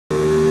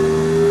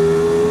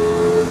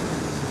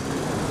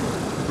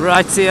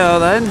Rightio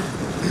then.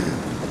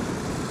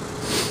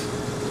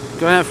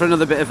 Going out for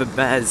another bit of a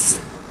bez.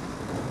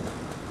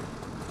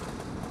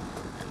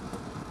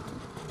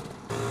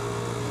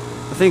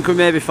 I think we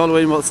may be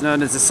following what's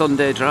known as a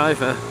Sunday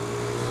driver.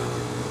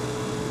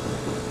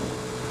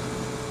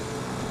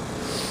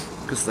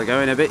 Because they're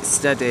going a bit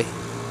steady.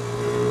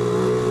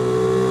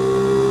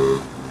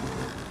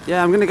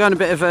 Yeah, I'm going to go on a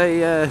bit of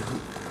a,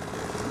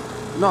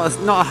 not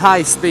a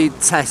high speed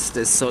test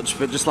as such,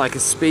 but just like a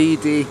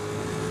speed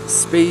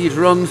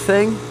run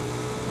thing.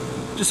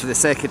 Just for the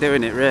sake of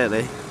doing it,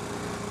 really.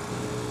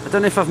 I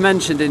don't know if I've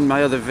mentioned in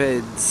my other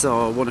vids,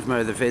 or one of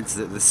my other vids,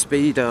 that the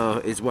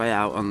speedo is way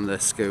out on the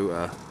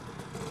scooter.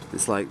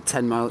 It's like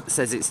 10 miles, it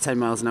says it's 10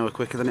 miles an hour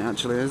quicker than it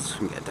actually is.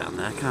 We can get down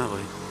there, can't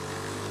we?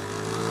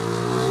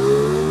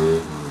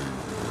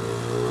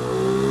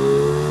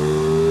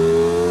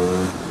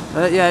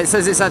 Yeah, it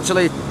says it's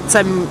actually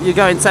you're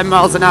going 10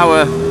 miles an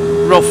hour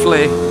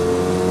roughly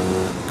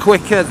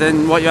quicker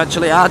than what you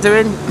actually are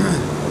doing,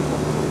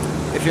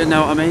 if you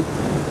know what I mean.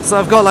 So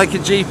I've got like a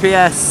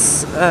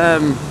GPS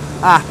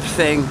app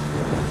thing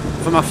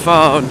for my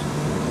phone,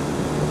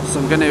 so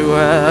I'm going to,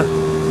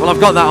 well, I've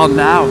got that on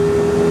now.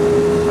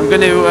 I'm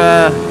going to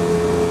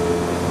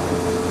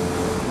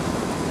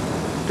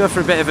go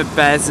for a bit of a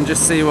bez and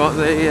just see what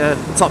the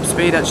top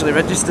speed actually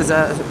registers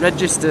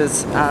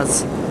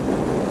as.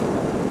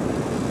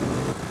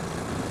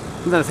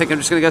 And then I think I'm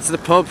just going to go to the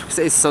pub because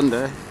it is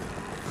Sunday.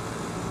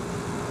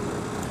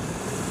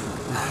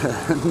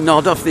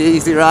 Nod off the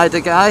Easy Rider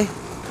guy.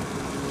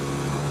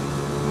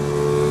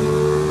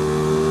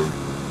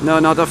 No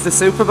nod off the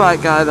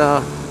Superbike guy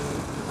though.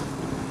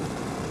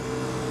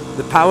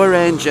 The Power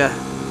Ranger,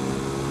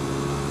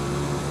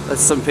 as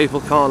some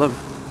people call them.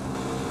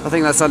 I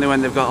think that's only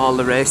when they've got all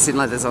the racing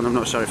leathers on. I'm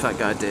not sure if that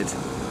guy did.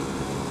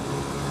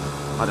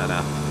 I don't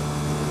know.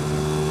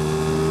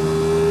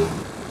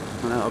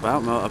 I know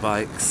about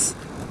motorbikes.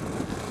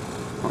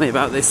 Only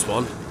about this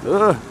one.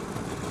 Ugh.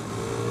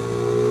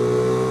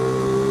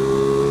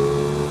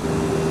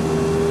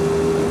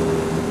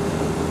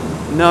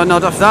 No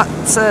nod off that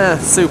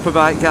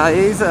Superbike guy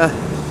either.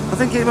 I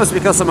think it must be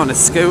because I'm on a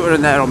scooter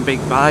and they're on big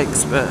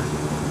bikes, but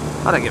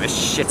I don't give a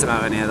shit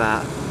about any of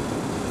that.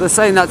 They're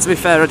saying that, to be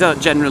fair, I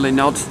don't generally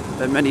nod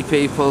at many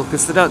people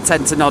because they don't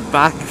tend to nod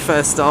back,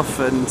 first off,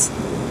 and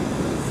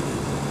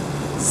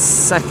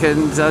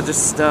second, I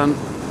just don't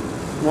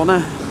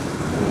wanna.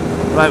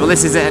 Right, well,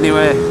 this is it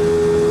anyway.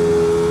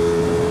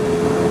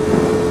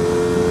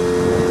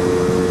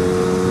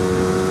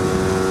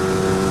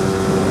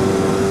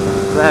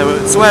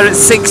 There, so we're at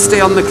 60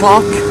 on the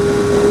clock,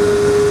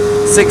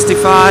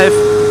 65,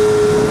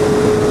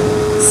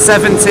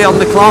 70 on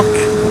the clock,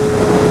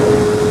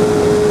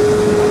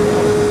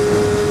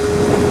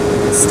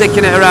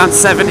 sticking it around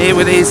 70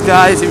 with these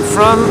guys in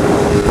front.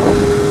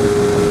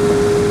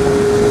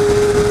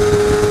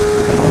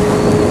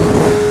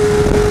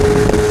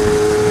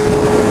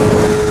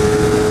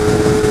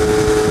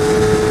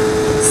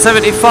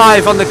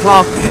 $75 on the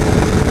clock.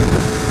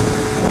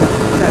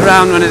 Get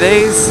around one of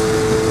these.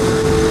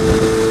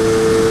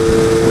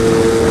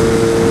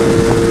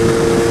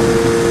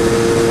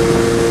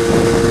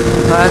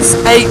 That's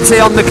 80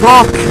 on the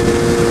clock.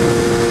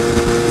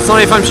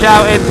 Sorry if I'm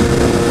shouting,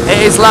 it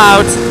is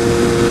loud.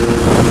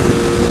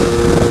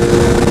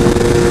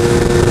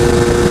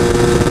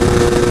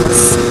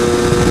 That's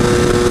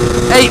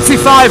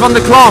 85 on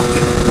the clock.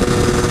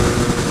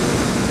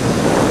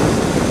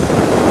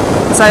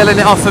 Tailing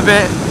it off a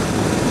bit.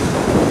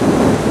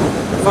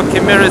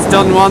 Fucking mirror's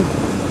done one.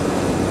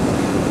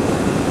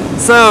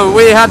 So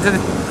we had the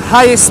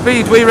highest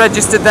speed we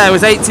registered there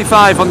was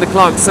 85 on the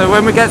clock. So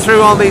when we get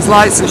through all these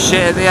lights and shit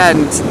at the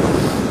end,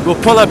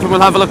 we'll pull up and we'll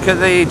have a look at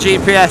the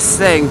GPS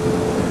thing.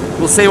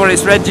 We'll see what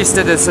it's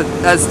registered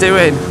as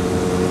doing.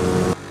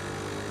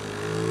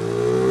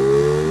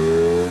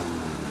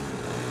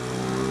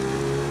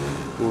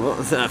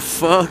 What the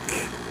fuck?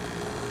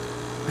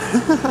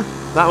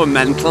 That was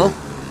mental.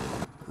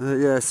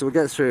 Yeah, so we'll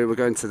get through, we're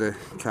going to the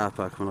car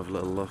park and we'll have a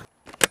little look.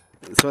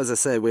 So as I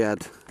say, we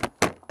had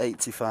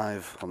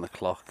 85 on the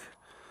clock.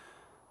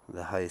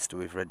 The highest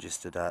we've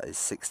registered at is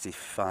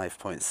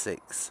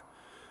 65.6.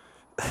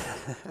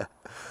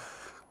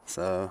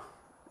 So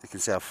you can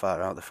see how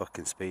far out the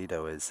fucking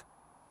speedo is.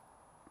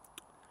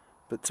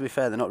 But to be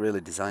fair, they're not really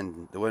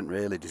designed, they weren't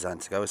really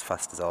designed to go as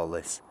fast as all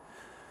this.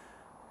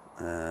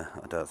 I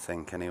don't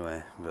think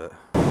anyway, but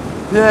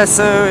yeah,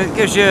 so it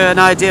gives you an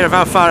idea of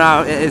how far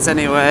out it is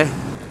anyway.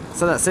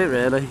 So that's it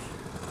really.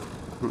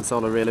 That's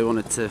all I really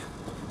wanted to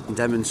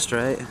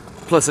demonstrate.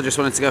 Plus I just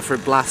wanted to go for a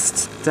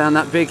blast down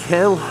that big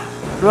hill.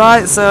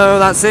 Right, so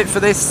that's it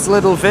for this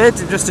little vid,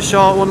 just a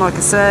short one like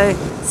I say.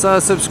 So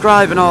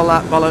subscribe and all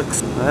that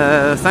bollocks.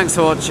 Thanks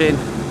for watching.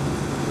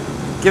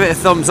 Give it a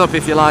thumbs up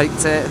if you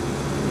liked it.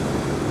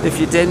 If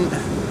you didn't,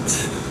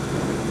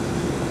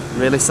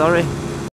 really sorry.